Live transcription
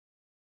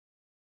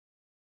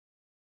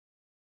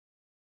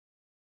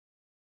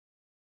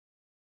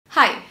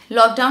हाय।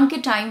 Lockdown के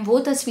time वो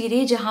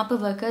तस्वीरें जहां पर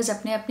वर्कर्स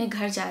अपने अपने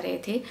घर जा रहे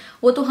थे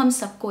वो तो हम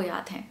सबको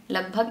याद हैं।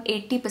 लगभग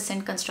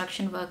 80%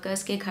 कंस्ट्रक्शन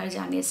वर्कर्स के घर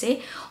जाने से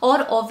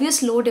और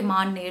ऑब्वियस लो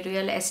डिमांड ने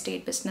रियल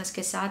एस्टेट बिजनेस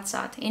के साथ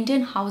साथ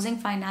इंडियन हाउसिंग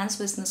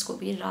फाइनेंस बिजनेस को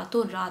भी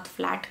रातों रात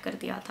फ्लैट कर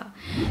दिया था।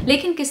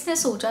 लेकिन किसने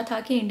सोचा था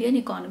कि इंडियन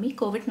इकोनॉमी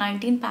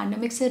कोविड-19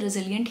 पैंडेमिक से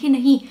रेजिलिएंट ही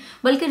नहीं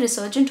बल्कि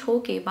रिसर्जेंट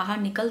होकर बाहर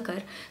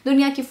निकलकर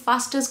दुनिया की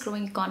फास्टेस्ट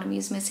ग्रोइंग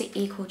इकोनॉमीज में से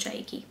एक हो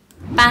जाएगी।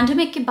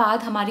 पैंडेमिक के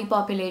बाद हमारी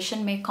पॉपुलेशन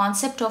में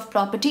कॉन्सेप्ट ऑफ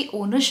प्रॉपर्टी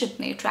ओनरशिप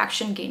ने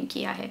ट्रैक्शन गेन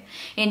किया है।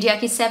 इंडिया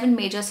की 7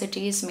 मेजर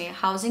सिटीज में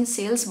हाउसिंग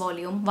सेल्स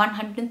वॉल्यूम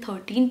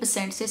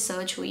 113% से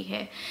सर्ज हुई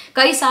है।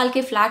 कई साल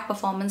के फ्लैट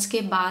परफॉर्मेंस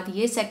के बाद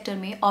ये सेक्टर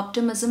में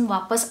ऑप्टिमिज्म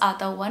वापस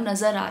आता हुआ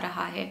नजर आ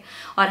रहा है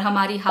और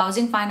हमारी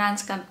हाउसिंग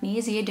फाइनेंस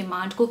कंपनीज ये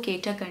डिमांड को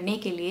केटर करने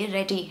के लिए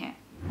रेडी हैं।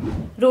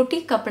 रोटी,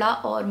 कपड़ा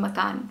और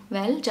मकान।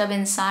 जब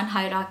इंसान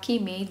हायरार्की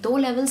में 2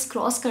 लेवल्स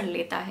क्रॉस कर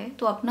लेता है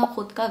तो अपना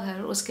खुद का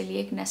घर उसके लिए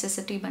एक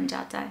नेसेसिटी बन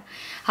जाता है।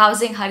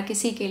 हाउसिंग हर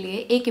किसी के लिए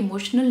एक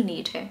इमोशनल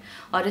नीड है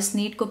और इस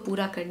नीड को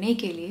पूरा करने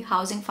के लिए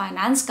हाउसिंग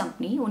फाइनेंस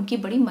कंपनी उनकी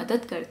बड़ी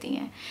मदद करती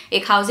हैं।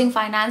 एक housing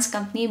finance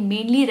company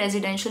mainly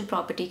residential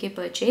property के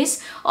परचेज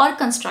और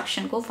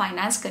कंस्ट्रक्शन को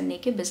फाइनेंस करने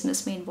के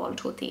बिजनेस में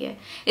इन्वॉल्व होती है।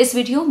 इस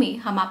वीडियो में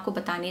हम आपको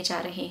बताने जा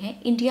रहे हैं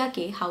इंडिया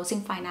के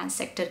हाउसिंग फाइनेंस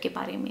सेक्टर के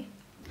बारे में।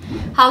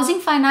 Housing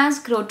finance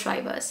growth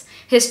drivers.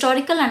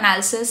 Historical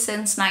analysis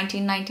since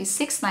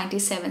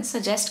 1996-97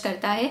 suggest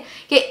करता है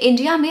कि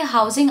इंडिया में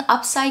हाउसिंग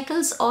अप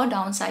साइकिल्स और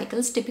डाउन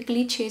साइकिल्स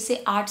टिपिकली 6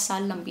 से 8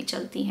 साल लंबी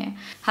चलती हैं।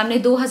 हमने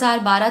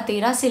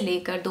 2012-13 से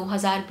लेकर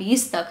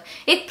 2020 तक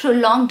एक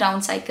प्रोलॉन्ग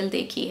डाउन साइकिल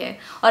देखी है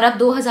और अब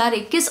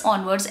 2021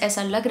 ऑनवर्ड्स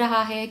ऐसा लग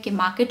रहा है कि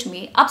मार्केट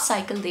में अप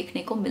साइकिल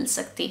देखने को मिल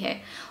सकती है।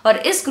 और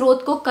इस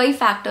ग्रोथ को कई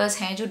फैक्टर्स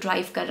हैं जो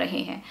ड्राइव कर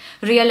रहे हैं।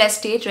 रियल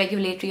एस्टेट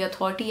रेगुलेटरी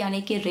अथॉरिटी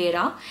यानी कि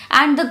RERA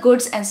and the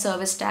goods and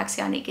service tax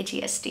यानी कि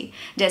जीएसटी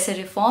जैसे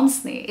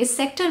रिफॉर्म्स ने इस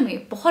सेक्टर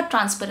में बहुत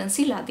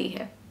ट्रांसपेरेंसी ला दी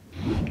है।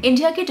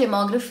 इंडिया की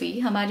डेमोग्राफी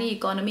हमारी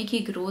इकोनॉमी की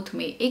ग्रोथ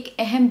में एक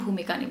अहम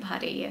भूमिका निभा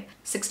रही है।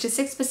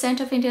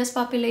 66% of India's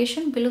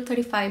population below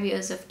 35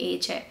 years of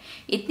as है।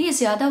 इतनी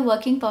ज़्यादा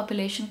वर्किंग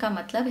पॉपुलेशन का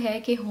मतलब है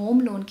कि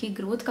होम लोन की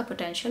ग्रोथ का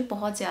पोटेंशियल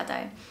बहुत ज़्यादा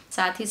है।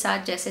 साथ ही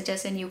साथ जैसे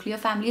जैसे न्यूक्लियर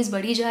फैमिलीज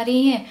बढ़ी जा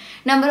रही हैं,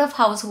 नंबर ऑफ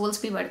हाउस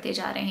होल्ड्स भी बढ़ते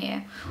जा रहे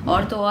हैं।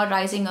 और तो और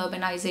राइजिंग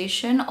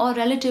अर्बनाइजेशन और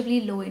relatively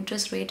low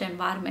interest rate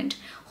environment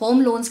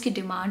home loans की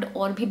डिमांड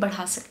और भी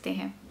बढ़ा सकते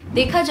हैं।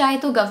 देखा जाए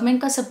तो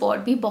गवर्नमेंट का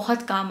सपोर्ट भी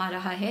बहुत काम आ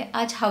रहा है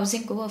आज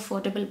हाउसिंग को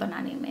अफोर्डेबल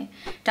बनाने में।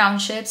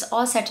 टाउनशिप्स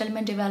और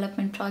सेटलमेंट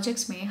डेवलपमेंट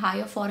प्रोजेक्ट्स में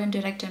higher foreign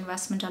direct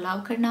investment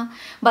allow करना,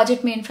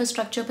 बजट में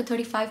इंफ्रास्ट्रक्चर पर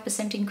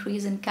 35%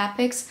 increase in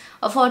capex,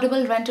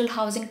 affordable rental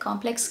housing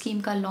complex scheme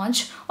का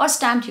लॉन्च और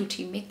स्टैम्प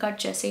ड्यूटी में कट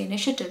जैसे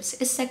इनिशिएटिव्स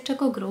इस सेक्टर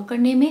को ग्रो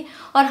करने में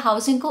और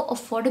हाउसिंग को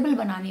अफोर्डेबल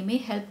बनाने में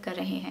हेल्प कर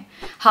रहे हैं।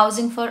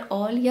 हाउसिंग फॉर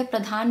ऑल या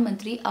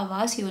प्रधानमंत्री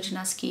आवास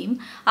योजना स्कीम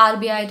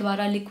आरबीआई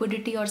द्वारा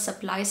लिक्विडिटी और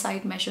सप्लाई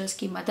साइड मेजर्स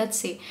की मदद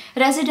से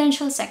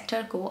रेजिडेंशियल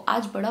सेक्टर को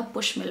आज बड़ा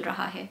पुश मिल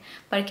रहा है।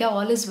 पर क्या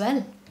all is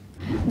well?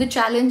 The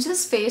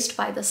challenges faced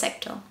by the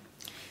sector.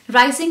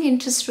 Rising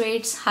interest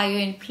rates, higher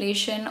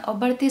inflation और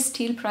बढ़ते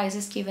स्टील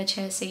प्राइसेस की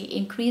वजह से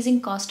इंक्रीजिंग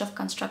कॉस्ट ऑफ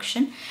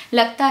कंस्ट्रक्शन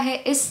लगता है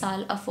इस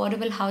साल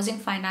अफोर्डेबल हाउसिंग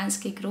फाइनेंस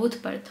की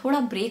ग्रोथ पर थोड़ा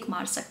ब्रेक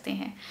मार सकते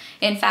हैं।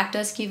 इन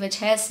फैक्टर्स की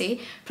वजह से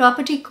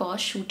प्रॉपर्टी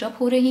कॉस्ट शूट अप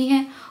हो रही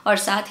हैं और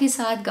साथ ही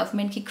साथ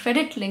गवर्नमेंट की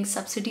क्रेडिट लिंक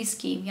सब्सिडी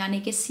स्कीम यानी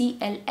कि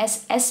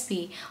CLSS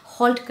भी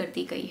हॉल्ट कर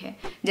दी गई है,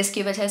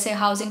 जिसकी वजह से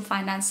हाउसिंग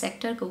फाइनेंस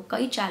सेक्टर को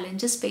कई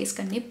चैलेंजेस फेस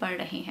करने पड़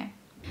रहे हैं।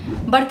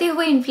 बढ़ते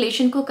हुए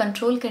इन्फ्लेशन को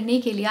कंट्रोल करने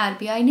के लिए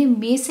आरबीआई ने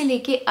मई से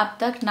लेके अब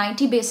तक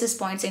 90 basis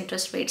points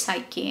interest rates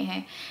hike किए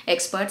हैं।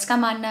 एक्सपर्ट्स का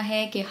मानना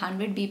है कि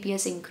 100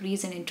 BPS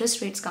increase in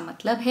interest rates का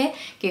मतलब है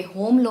कि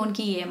होम लोन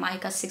की EMI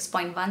का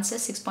 6.1 से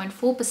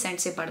 6.4%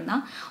 से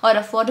बढ़ना और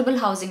अफोर्डेबल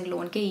हाउसिंग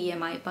लोन के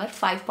EMI पर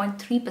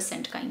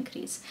 5.3% का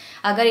इंक्रीज।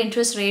 अगर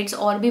इंटरेस्ट रेट्स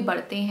और भी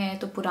बढ़ते हैं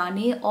तो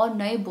पुराने और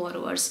नए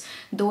बोरोअर्स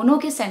दोनों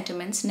के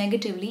सेंटिमेंट्स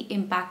नेगेटिवली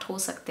इम्पैक्ट हो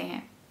सकते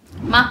हैं।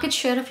 Market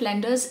share of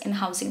lenders in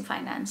housing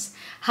finance.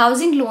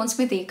 Housing loans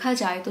में देखा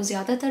जाए तो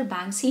ज़्यादातर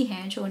बैंक्स ही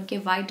हैं जो उनके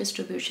वाइड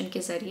डिस्ट्रीब्यूशन के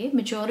जरिए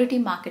मेजॉरिटी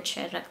मार्केट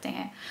शेयर रखते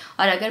हैं।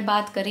 और अगर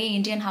बात करें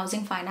इंडियन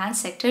हाउसिंग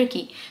फाइनेंस सेक्टर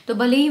की तो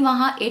भले ही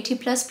वहाँ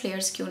 80+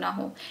 प्लेयर्स क्यों ना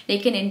हो,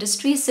 लेकिन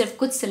इंडस्ट्री सिर्फ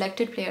कुछ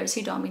सिलेक्टेड प्लेयर्स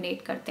ही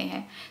डोमिनेट करते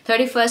हैं।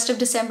 31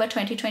 दिसंबर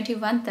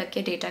 2021 तक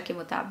के डेटा के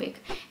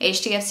मुताबिक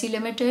HDFC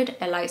limited,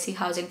 LIC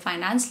housing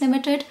finance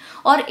limited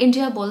और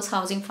India bulls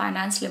housing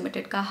finance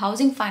limited का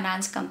हाउसिंग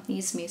फाइनेंस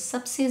कंपनीज में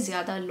सबसे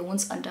ज़्यादा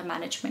लोन्स अंडर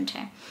मैनेजमेंट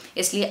हैं।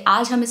 इसलिए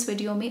आज हम इस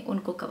वीडियो में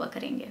उनको कवर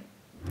करेंगे।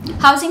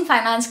 Housing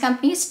finance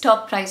company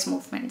stock price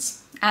movements.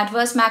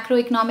 Adverse macro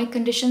economic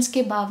conditions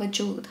के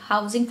बावजूद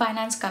हाउसिंग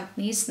फाइनेंस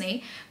कंपनीज ने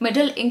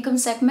मिडिल इनकम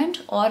सेगमेंट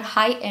और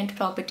हाई एंड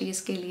प्रॉपर्टीज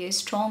के लिए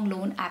स्ट्रॉन्ग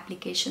लोन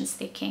एप्लीकेशंस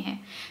देखे हैं।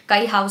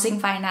 कई हाउसिंग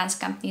फाइनेंस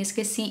कंपनीज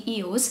के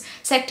CEOs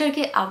सेक्टर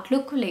के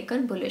आउटलुक को लेकर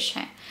बुलिश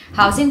हैं।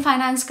 हाउसिंग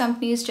फाइनेंस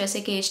कंपनीज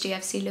जैसे कि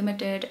HDFC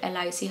limited,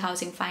 LIC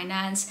housing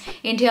finance,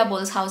 India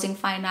bulls housing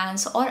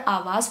finance और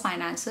आवास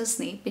फाइनेंसर्स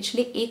ने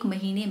पिछले 1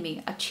 महीने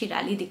में अच्छी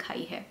रैली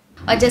दिखाई है।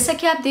 और जैसा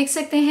कि आप देख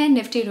सकते हैं,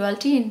 निफ्टी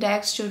रॉयल्टी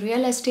इंडेक्स जो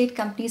रियल एस्टेट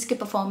कंपनीज के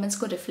परफॉर्मेंस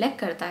को रिफ्लेक्ट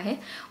करता है,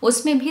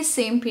 उसमें भी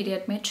सेम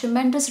पीरियड में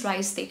ट्रिमेंडस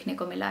राइज देखने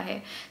को मिला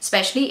है,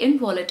 specially in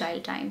volatile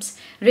times.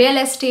 Real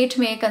estate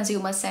में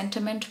कंज्यूमर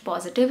सेंटिमेंट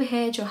पॉजिटिव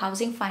है, जो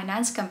हाउसिंग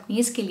फाइनेंस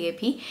कंपनीज के लिए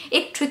भी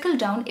एक ट्रिकल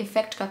डाउन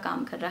इफेक्ट का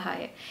काम कर रहा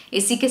है।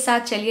 इसी के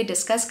साथ चलिए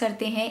डिस्कस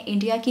करते हैं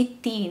इंडिया की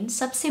 3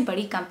 सबसे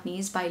बड़ी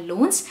कंपनीज बाय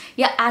लोन्स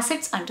या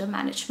एसेट्स अंडर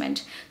मैनेजमेंट।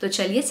 तो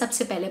चलिए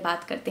सबसे पहले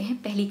बात करते हैं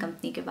पहली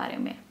कंपनी के बारे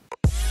में।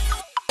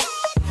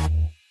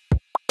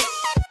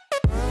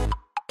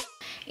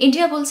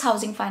 India bulls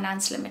housing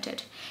finance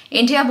limited.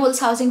 India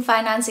bulls housing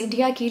finance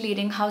India की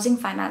लीडिंग हाउसिंग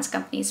फाइनेंस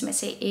कंपनीज में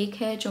से एक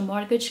है, जो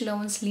mortgage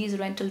loans, lease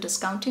rental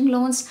discounting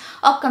loans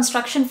और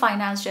कंस्ट्रक्शन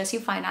फाइनेंस जैसी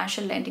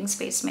फाइनेंशियल लेंडिंग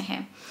स्पेस में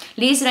है।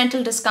 लीज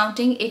रेंटल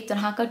डिस्काउंटिंग एक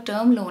तरह का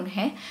टर्म लोन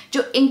है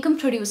जो इनकम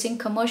प्रोड्यूसिंग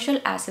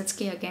कमर्शियल एसेट्स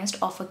के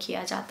अगेंस्ट ऑफर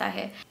किया जाता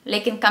है,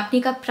 लेकिन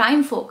कंपनी का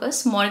प्राइम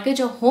फोकस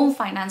मॉर्गेज और होम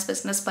फाइनेंस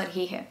बिजनेस पर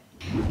ही है।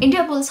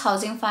 India bulls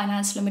housing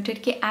finance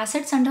limited के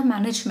assets under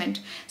management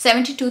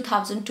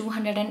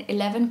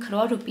 72,211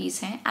 crore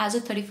rupees हैं as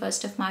of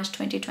 31 March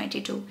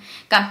 2022।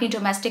 Company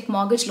domestic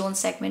mortgage loan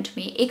segment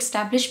में एक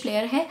स्टैब्लिश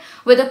प्लेयर है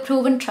with a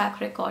proven track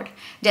record.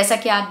 जैसा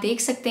कि आप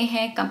देख सकते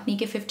हैं, कंपनी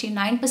के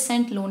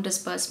 59% loan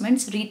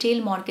disbursements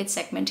retail mortgage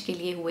segment के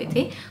लिए हुए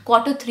थे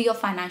Q3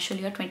 ऑफ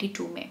फाइनेंशियल ईयर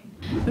 22 में।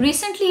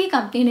 रिसेंटली ही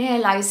कंपनी ने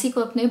LIC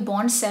को अपने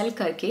बॉन्ड सेल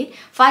करके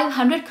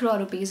 500 करोड़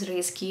रुपीस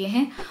रेज किए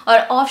हैं और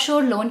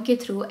ऑफशोर लोन के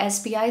थ्रू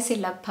SBI से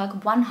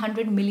लगभग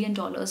 $100 मिलियन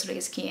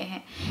रेज किए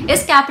हैं।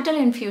 इस कैपिटल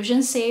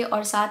इन्फ्यूजन से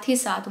और साथ ही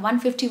साथ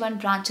 151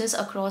 ब्रांचेस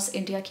अक्रॉस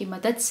इंडिया की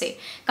मदद से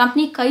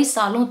कंपनी कई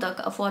सालों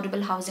तक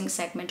अफोर्डेबल हाउसिंग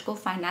सेगमेंट को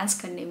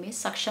फाइनेंस करने में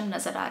सक्षम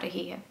नजर आ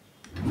रही है।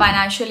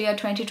 फाइनेंशियल ईयर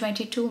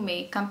 2022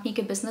 में कंपनी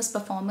के बिजनेस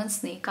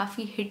परफॉर्मेंस ने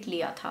काफ़ी हिट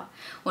लिया था।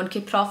 उनके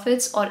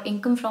प्रॉफिट्स और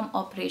इनकम फ्रॉम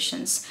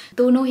ऑपरेशंस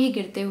दोनों ही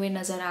गिरते हुए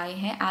नजर आए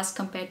हैं as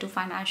compare to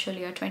financial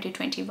year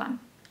 2021।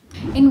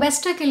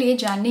 Investor के लिए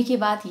जानने की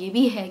बात यह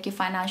भी है कि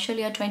फाइनेंशियल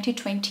ईयर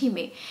 2020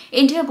 में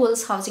इंडिया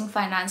बुल्स हाउसिंग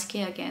फाइनेंस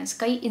के अगेंस्ट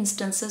कई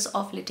इंस्टेंसेस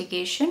ऑफ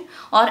लिटिगेशन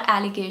और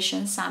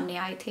एलिगेशन सामने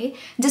आए थे,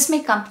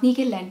 जिसमें कंपनी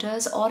के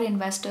लेंडर्स और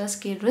इन्वेस्टर्स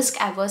के रिस्क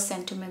एवर्स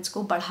सेंटिमेंट्स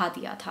को बढ़ा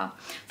दिया था।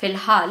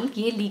 फिलहाल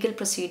ये लीगल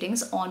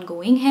प्रोसीडिंग्स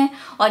ऑनगोइंग हैं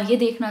और ये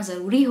देखना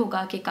ज़रूरी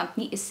होगा कि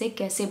कंपनी इससे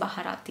कैसे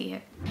बाहर आती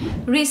है।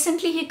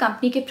 रिसेंटली ही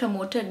कंपनी के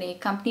प्रमोटर ने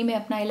कंपनी में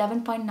अपना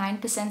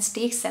 11.9%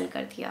 स्टेक सेल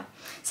कर दिया।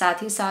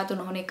 साथ ही साथ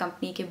उन्होंने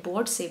कंपनी के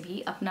बोर्ड से भी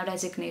अपना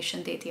रेजिग्नेशन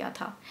दे दिया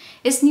था।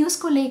 इस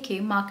न्यूज़ को लेके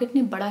मार्केट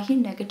ने बड़ा ही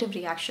नेगेटिव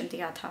रिएक्शन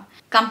दिया था।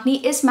 कंपनी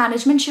इस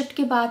मैनेजमेंट शिफ्ट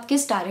के बाद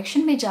किस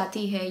डायरेक्शन में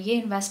जाती है, ये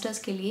इन्वेस्टर्स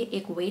के लिए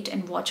एक वेट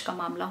एंड वॉच का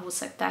मामला हो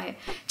सकता है।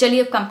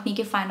 चलिए अब कंपनी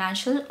के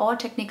फाइनेंशियल और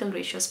टेक्निकल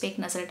रेशियोज पे एक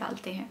नजर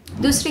डालते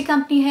हैं। दूसरी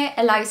कंपनी है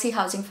LIC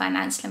housing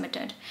finance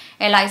limited.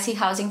 LIC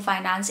housing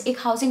finance एक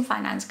हाउसिंग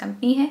फाइनेंस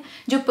कंपनी है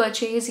जो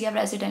परचेज या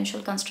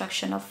residential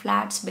construction of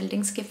flats,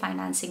 buildings के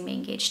फाइनेंसिंग में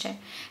एंगेज्ड है।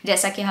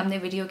 जैसा कि हमने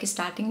वीडियो की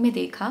स्टार्टिंग में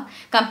देखा,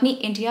 कंपनी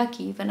इंडिया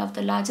की one of the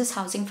largest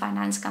housing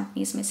finance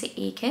companies में से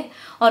एक है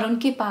और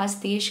उनके पास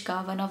देश का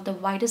one of the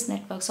widest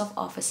networks of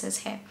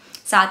offices है।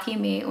 साथ ही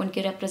में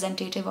उनके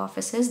रिप्रेजेंटेटिव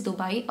ऑफिसेज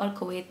दुबई और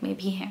कुवैत में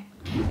भी हैं।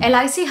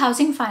 LIC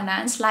housing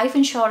finance life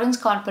insurance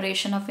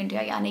corporation of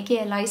India यानी कि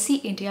LIC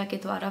इंडिया के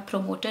द्वारा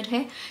प्रोमोटेड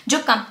है, जो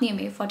कंपनी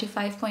में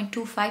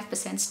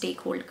 45.25% स्टेक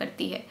होल्ड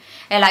करती है।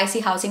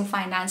 LIC हाउसिंग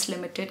फाइनेंस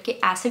लिमिटेड के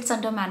assets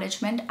under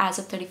management as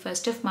of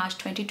 31 March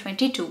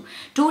 2022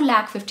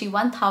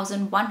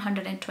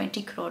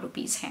 2,51,120 crore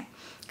rupees हैं।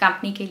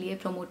 कंपनी के लिए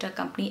प्रोमोटर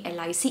कंपनी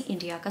LIC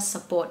इंडिया का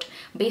सपोर्ट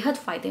बेहद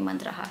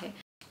फायदेमंद रहा है।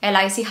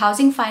 LIC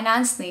हाउसिंग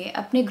फाइनेंस ने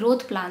अपने ग्रोथ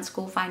प्लान्स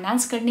को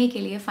फाइनेंस करने के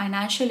लिए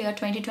फाइनेंशियल ईयर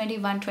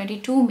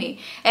 2021-22 में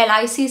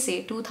LIC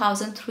से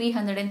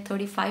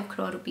 2,335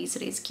 करोड़ रुपीस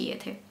रेज किए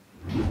थे।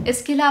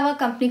 इसके अलावा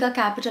कंपनी का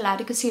capital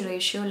adequacy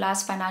ratio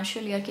last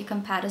financial year के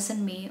कंपैरिजन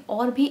में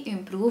और भी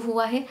इम्प्रूव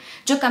हुआ है,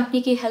 जो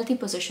कंपनी की हेल्थी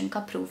पोजीशन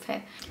का प्रूफ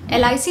है।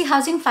 LIC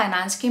हाउसिंग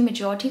फाइनेंस के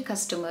मेजॉरिटी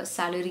कस्टमर्स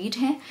सैलरीड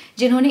हैं,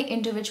 जिन्होंने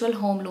इंडिविजुअल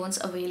होम लोन्स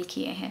अवेल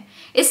किए हैं।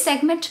 इस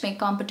सेगमेंट में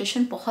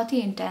कंपटीशन बहुत ही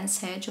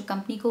इंटेंस है, जो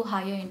कंपनी को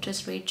हायर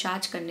इंटरेस्ट रेट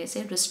चार्ज करने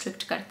से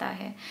रिस्ट्रिक्ट करता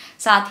है।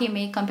 साथ ही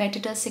में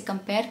कंपेटिटर्स से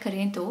कंपेयर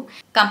करें तो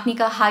कंपनी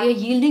का higher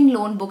yielding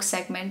loan book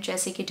segment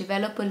जैसे कि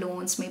डेवलपर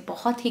लोन्स में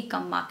बहुत ही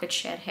कम मार्केट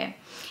शेयर है।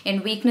 इन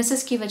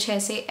वीकनेसेस की वजह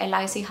से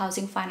LIC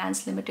हाउसिंग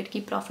फाइनेंस लिमिटेड की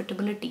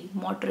प्रॉफिटेबिलिटी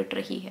मॉडरेट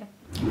रही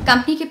है।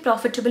 कंपनी के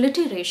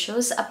प्रॉफिटेबिलिटी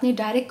रेशियोज अपने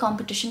डायरेक्ट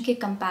कंपटीशन के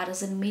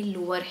कंपैरिजन में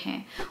लोअर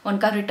हैं।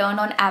 उनका रिटर्न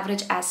ऑन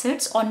एवरेज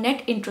एसेट्स और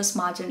net interest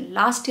margin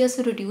last year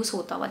से रिड्यूस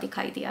होता हुआ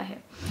दिखाई दिया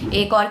है।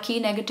 एक और की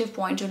नेगेटिव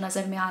पॉइंट जो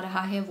नजर में आ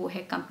रहा है वो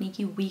है कंपनी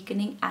की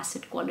weakening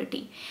asset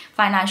quality.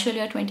 Financial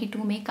year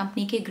 22 में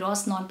कंपनी के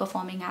ग्रॉस नॉन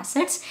परफॉर्मिंग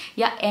एसेट्स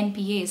या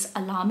NPAs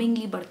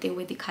अलार्मिंगली बढ़ते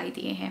हुए दिखाई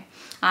दिए हैं।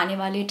 आने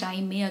वाले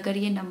टाइम में अगर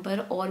ये नंबर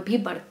और भी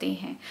बढ़ते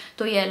हैं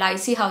तो ये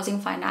LIC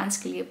हाउसिंग फाइनेंस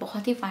के लिए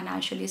बहुत ही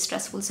फाइनेंशियली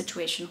स्ट्रेसफुल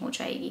सिचुएशन हो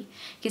जाएगी।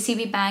 किसी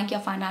भी बैंक या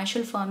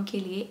फाइनेंशियल फर्म के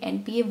लिए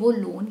एनपीए वो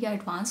लोन या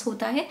एडवांस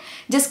होता है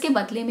जिसके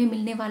बदले में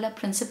मिलने वाला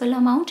प्रिंसिपल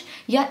अमाउंट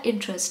या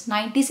इंटरेस्ट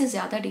 90 से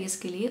ज़्यादा डेज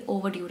के लिए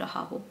ओवरड्यू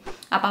रहा हो।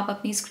 अब आप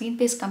अपनी स्क्रीन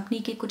पे इस कंपनी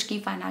के कुछ की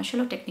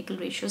फाइनेंशियल और टेक्निकल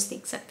रेशियोज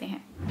देख सकते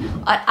हैं।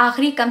 और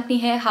आखिरी कंपनी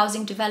है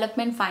housing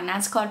development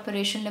finance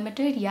corporation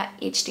limited या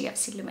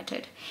एचडीएफसी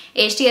लिमिटेड।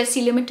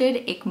 एचडीएफसी लिमिटेड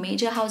एक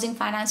मेजर हाउसिंग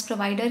फाइनेंस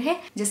प्रोवाइडर है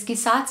जिसकी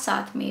साथ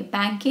साथ में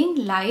banking,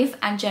 life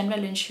and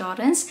general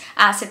insurance,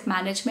 asset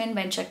management,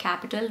 venture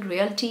capital,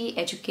 realty,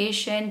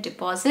 education,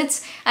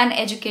 deposits and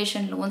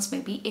education loans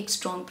में भी एक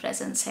स्ट्रॉन्ग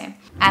प्रेजेंस है।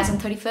 एज ऑन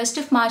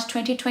 31 मार्च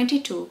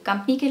 2022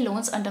 कंपनी के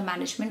loans under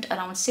management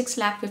around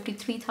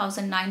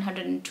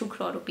 6,53,902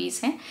 crore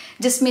rupees हैं,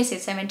 जिसमें से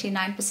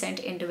 79%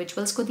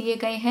 इंडिविजुअल्स को दिए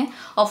गए हैं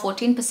और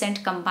 14%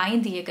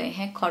 कंबाइन दिए गए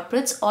हैं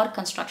कॉर्पोरेट्स और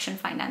कंस्ट्रक्शन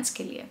फाइनेंस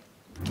के लिए।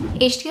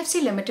 एचडीएफसी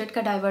लिमिटेड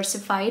का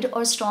डाइवर्सिफाइड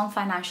और स्ट्रॉन्ग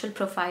फाइनेंशियल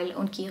प्रोफाइल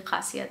उनकी एक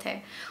खासियत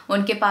है।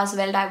 उनके पास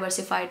वेल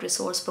डाइवर्सिफाइड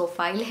रिसोर्स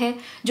प्रोफाइल है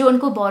जो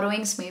उनको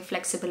बोरोइंग्स में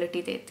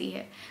फ्लेक्सिबिलिटी देती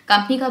है।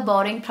 कंपनी का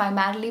बोरोइंग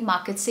प्राइमरली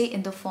मार्केट से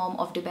in the form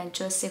of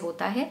debentures से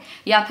होता है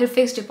या फिर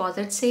फिक्स्ड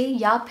डिपॉजिट से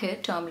या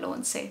फिर टर्म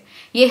लोन से।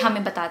 ये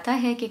हमें बताता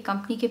है कि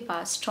कंपनी के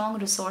पास स्ट्रॉन्ग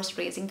रिसोर्स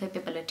रेजिंग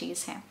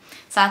कैपेबिलिटीज़ हैं।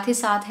 साथ ही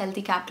साथ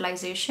हेल्थी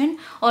कैपिटलाइजेशन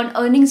और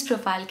अर्निंग्स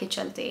प्रोफाइल के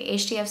चलते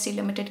एचडीएफसी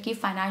लिमिटेड की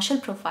फाइनेंशियल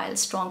प्रोफाइल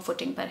स्ट्रॉन्ग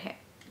फुटिंग पर है।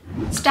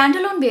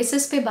 स्टैंडअलोन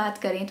बेसिस पे बात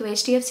करें तो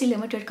एचडीएफसी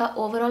लिमिटेड का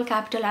ओवरऑल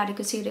कैपिटल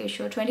एडिक्वेसी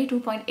रेशियो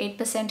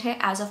 22.8% है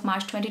as of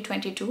March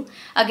 2022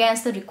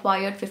 against the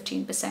required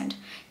 15%।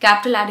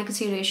 Capital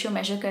adequacy ratio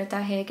major करता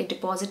है कि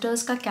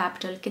डिपॉजिटर्स का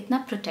कैपिटल कितना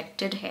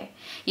प्रोटेक्टेड है।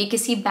 ये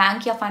किसी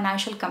बैंक या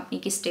फाइनेंशियल कंपनी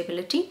की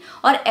स्टेबिलिटी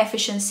और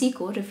एफिशिएंसी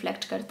को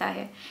रिफ्लेक्ट करता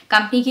है।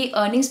 कंपनी की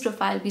अर्निंग्स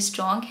प्रोफाइल भी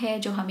स्ट्रॉन्ग है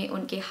जो हमें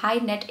उनके high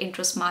net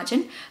interest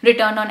margin,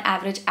 return on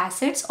average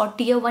assets और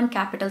टियर 1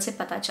 कैपिटल से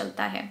पता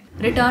चलता है।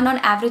 रिटर्न ऑन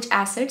एवरेज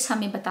एसेट्स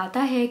हमें बताता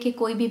है कि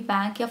कोई भी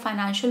बैंक या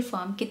फाइनेंशियल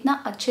फर्म कितना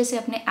अच्छे से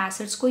अपने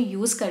एसेट्स को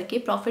यूज करके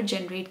प्रॉफिट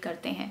जनरेट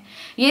करते हैं।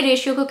 ये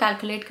रेशियो को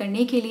कैलकुलेट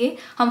करने के लिए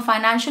हम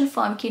फाइनेंशियल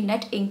फर्म की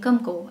नेट इनकम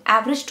को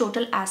एवरेज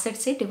टोटल एसेट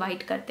से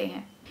डिवाइड करते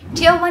हैं।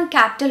 टियर 1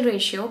 कैपिटल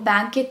रेशियो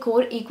बैंक के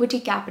कोर इक्विटी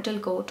कैपिटल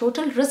को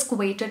टोटल रिस्क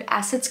वेटेड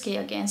एसेट्स के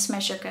अगेंस्ट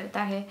मेजर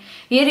करता है।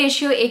 ये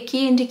रेशियो एक की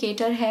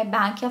इंडिकेटर है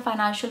बैंक या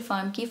फाइनेंशियल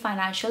फर्म की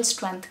फाइनेंशियल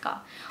स्ट्रेंथ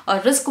का।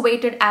 और रिस्क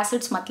वेटेड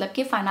एसेट्स मतलब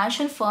कि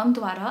फाइनेंशियल फर्म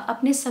द्वारा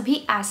अपने सभी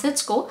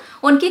एसेट्स को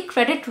उनके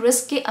क्रेडिट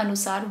रिस्क के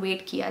अनुसार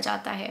वेट किया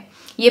जाता है।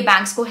 ये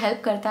बैंक्स को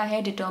हेल्प करता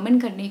है डिटर्मिन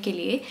करने के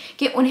लिए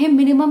कि उन्हें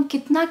मिनिमम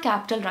कितना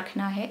कैपिटल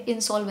रखना है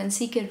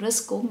इंसॉल्वेंसी के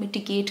रिस्क को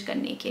मिटिगेट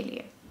करने के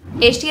लिए।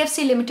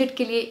 एचडीएफसी लिमिटेड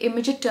के लिए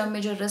इमीडिएट टर्म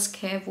में जो रिस्क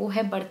है वो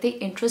है बढ़ते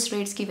इंटरेस्ट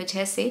रेट्स की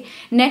वजह से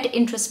नेट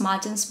इंटरेस्ट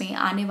मार्जिन्स में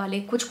आने वाले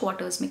कुछ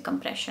क्वार्टर्स में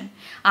कंप्रेशन।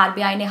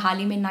 आरबीआई ने हाल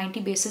ही में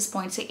 90 बेसिस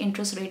पॉइंट से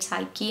इंटरेस्ट रेट्स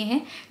हाइक किए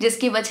हैं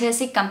जिसकी वजह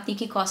से कंपनी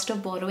की cost of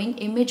borrowing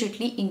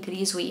immediately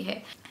increase हुई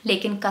है,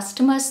 लेकिन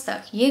कस्टमर्स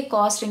तक ये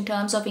cost in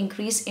terms of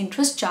increase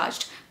interest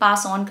charge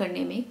pass on करने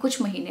में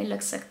कुछ महीने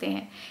लग सकते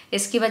हैं।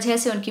 इसकी वजह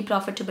से उनकी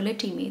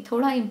प्रॉफिटेबिलिटी में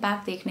थोड़ा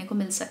इम्पैक्ट देखने को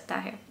मिल सकता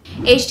है।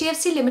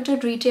 HDFC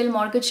limited retail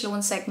mortgage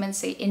loan segment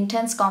से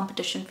इंटेंस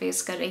कंपटीशन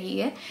फेस कर रही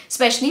है,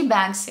 स्पेशली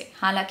बैंक से।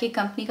 हालांकि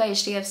कंपनी का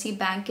एचडीएफसी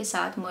बैंक के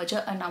साथ मर्जर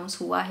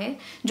अनाउंस हुआ है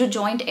जो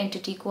जॉइंट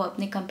एंटिटी को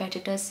अपने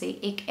कंपेटिटर्स से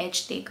एक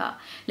एज देगा,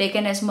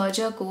 लेकिन इस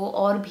मर्जर को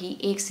और भी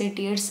 1 से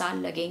 1.5 साल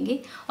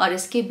लगेंगे और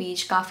इसके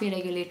बीच काफ़ी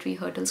रेगुलेटरी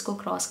हर्डल्स को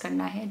क्रॉस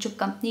करना है जो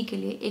कंपनी के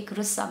लिए एक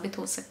रिस्क साबित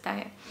हो सकता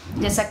है।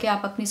 जैसा कि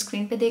आप अपनी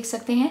स्क्रीन पे देख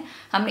सकते हैं,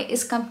 हमने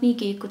इस कंपनी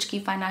के कुछ की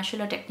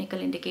फाइनेंशियल और टेक्निकल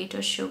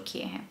इंडिकेटर्स शो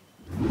किए हैं।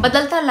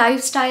 बदलता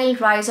lifestyle,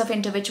 rise of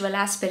individual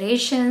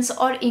aspirations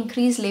और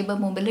इंक्रीज लेबर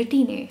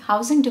मोबिलिटी ने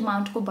हाउसिंग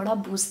डिमांड को बड़ा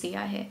बूस्ट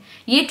दिया है।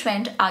 ये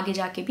ट्रेंड आगे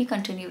जाके भी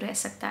कंटिन्यू रह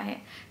सकता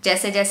है।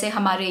 जैसे जैसे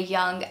हमारे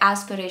यंग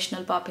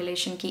एस्पिरेशनल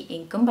पॉपुलेशन की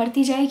इनकम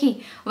बढ़ती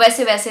जाएगी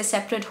वैसे वैसे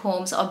सेपरेट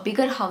होम्स और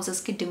बिगर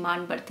हाउसेस की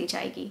डिमांड बढ़ती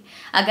जाएगी।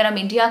 अगर हम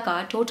इंडिया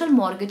का total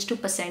mortgage to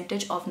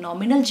percentage of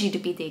nominal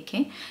GDP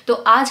देखें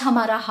तो आज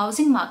हमारा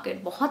हाउसिंग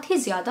मार्केट बहुत ही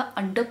ज़्यादा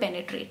अंडर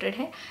पेनिट्रेटेड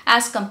है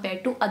as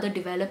compare to other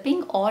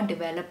developing और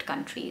डेवलप्ड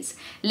कंट्रीज।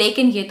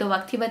 लेकिन ये तो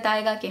वक्त ही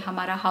बताएगा कि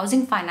हमारा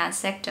हाउसिंग फाइनेंस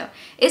सेक्टर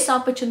इस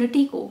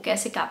अपॉर्चुनिटी को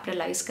कैसे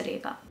कैपिटलाइज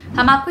करेगा।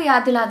 हम आपको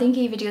याद दिला दें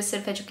कि ये वीडियो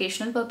सिर्फ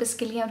एजुकेशनल पर्पस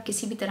के लिए और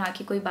किसी भी तरह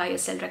की कोई बाय और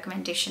सेल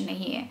रिकमेंडेशन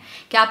नहीं है।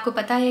 क्या आपको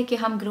पता है कि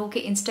हम ग्रो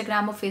के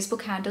इंस्टाग्राम और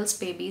फेसबुक हैंडल्स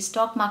पे भी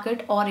स्टॉक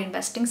मार्केट और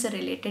इन्वेस्टिंग से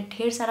रिलेटेड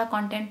ढेर सारा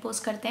कंटेंट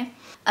पोस्ट करते हैं।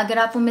 अगर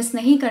आप वो मिस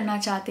नहीं करना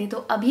चाहते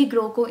तो अभी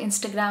ग्रो को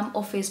इंस्टाग्राम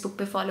और फेसबुक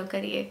पे फॉलो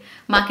करिए।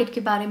 मार्केट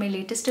के बारे में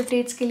लेटेस्ट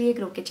अपडेट्स के लिए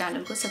ग्रो के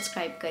चैनल को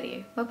सब्सक्राइब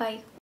करिए। Bye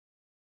bye.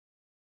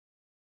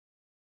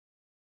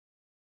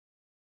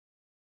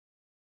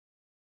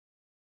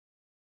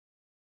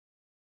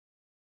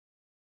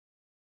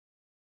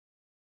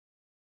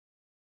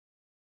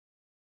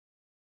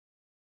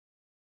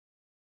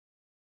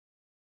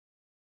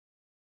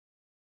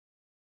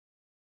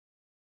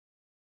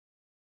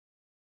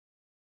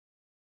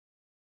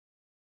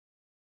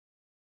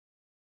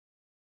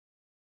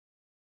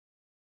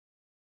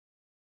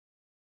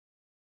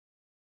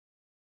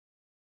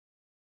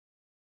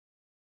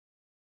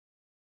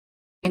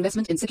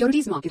 Investment in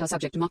securities market are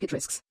subject to market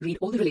risks. Read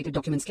all the related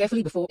documents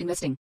carefully before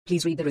investing.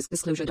 Please read the risk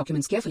disclosure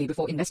documents carefully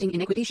before investing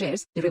in equity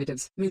shares,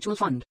 derivatives, mutual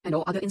fund, and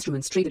or other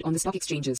instruments traded on the stock exchanges.